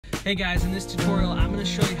Hey guys, in this tutorial I'm going to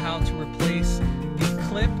show you how to replace the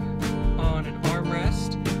clip on an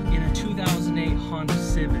armrest in a 2008 Honda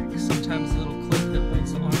Civic. Sometimes the little clip that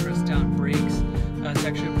holds the armrest down breaks. It's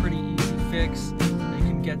actually a pretty easy fix. You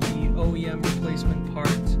can get the OEM replacement part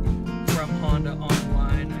from Honda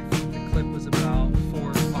online. I think the clip was about $4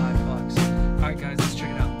 or $5. Alright guys, let's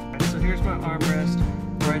check it out. Right, so here's my armrest.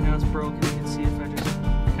 Right now it's broken. You can see if I just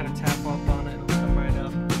kind of tap up on it, it'll come right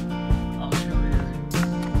up. I'll show you.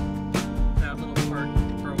 That little part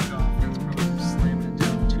broke off. That's probably from slamming it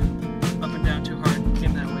down up and down too hard. It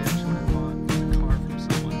came that way actually when I bought the car from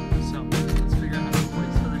someone. So let's figure out how to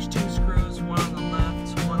replace it. So there's two screws, one on the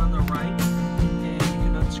left, one on the right, and you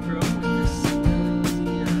can unscrew them with this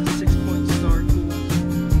easy 6-point star tool.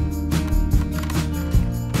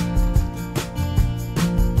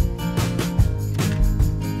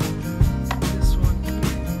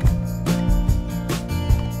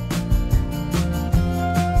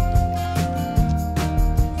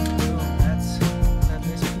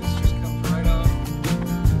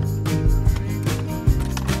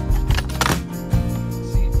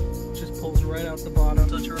 Out the bottom.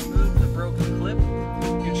 So to remove the broken clip,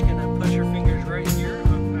 you're just gonna put your fingers right here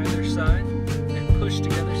on either side and push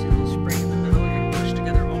together. See the little spring in the middle? You're gonna push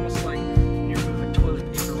together almost like you're moving toilet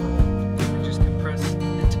paper roll. And just compress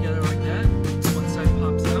it together like that. One side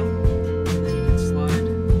pops out, and then you can slide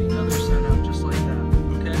the other side out just like that.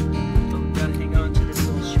 Okay? So we've got to hang on to this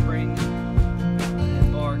little spring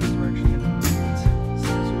and bar because we're actually gonna move it. So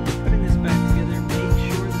as we're putting this back together, make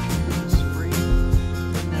sure that you put the spring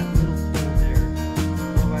in that little hole there.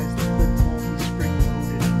 Otherwise the clip won't be spring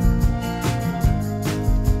loaded.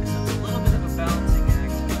 So it's a little bit of a balancing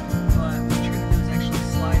act, but what you're going to do is actually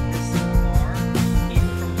slide this little bar in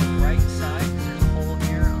from the right side, because there's a hole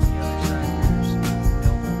here on the other side where there's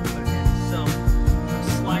no hole to put it in. So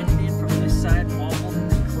slide it in from this side while holding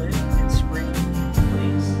the clip and spring it into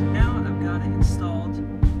place. Now I've got it installed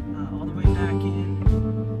all the way back in,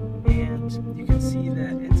 and you can see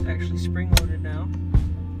that it's actually spring loaded now.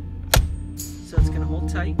 So it's going to hold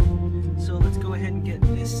tight. So let's go ahead and get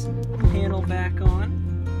this panel back on.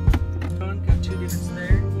 Got two divots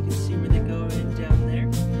there.